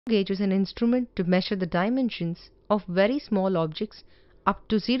Gauge is an instrument to measure the dimensions of very small objects up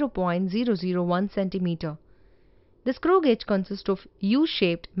to 0.001 centimeter. The screw gauge consists of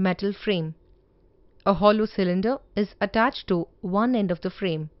U-shaped metal frame. A hollow cylinder is attached to one end of the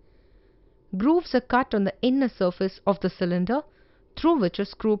frame. Grooves are cut on the inner surface of the cylinder through which a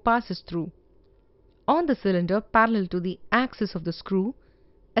screw passes through. On the cylinder parallel to the axis of the screw,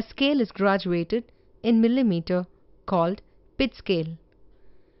 a scale is graduated in millimeter called pitch scale.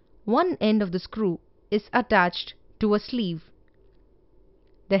 One end of the screw is attached to a sleeve.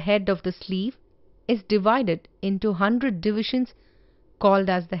 The head of the sleeve is divided into 100 divisions called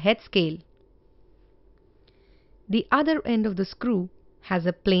as the head scale. The other end of the screw has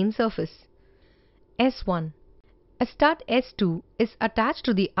a plane surface. S1. A stud S2 is attached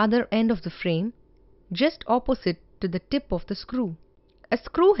to the other end of the frame, just opposite to the tip of the screw. A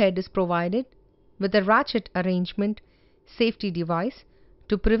screw head is provided with a ratchet arrangement safety device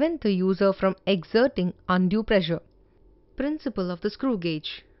to prevent the user from exerting undue pressure. Principle of the screw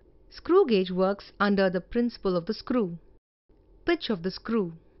gauge. Screw gauge works under the principle of the screw. Pitch of the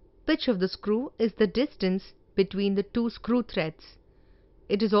screw. Pitch of the screw is the distance between the two screw threads.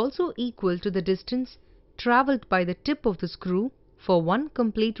 It is also equal to the distance travelled by the tip of the screw for one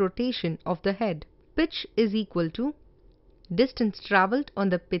complete rotation of the head. Pitch is equal to distance travelled on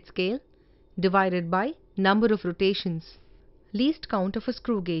the pitch scale divided by number of rotations. Least count of a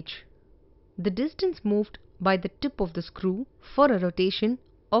screw gauge. The distance moved by the tip of the screw for a rotation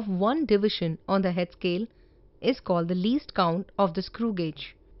of one division on the head scale is called the least count of the screw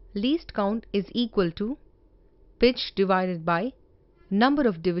gauge. Least count is equal to pitch divided by number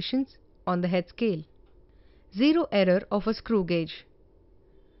of divisions on the head scale. Zero error of a screw gauge.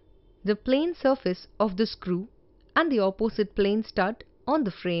 The plane surface of the screw and the opposite plane stud on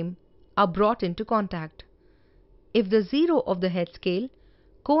the frame are brought into contact. If the zero of the head scale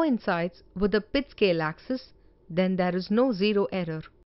coincides with the pitch scale axis, then there is no zero error.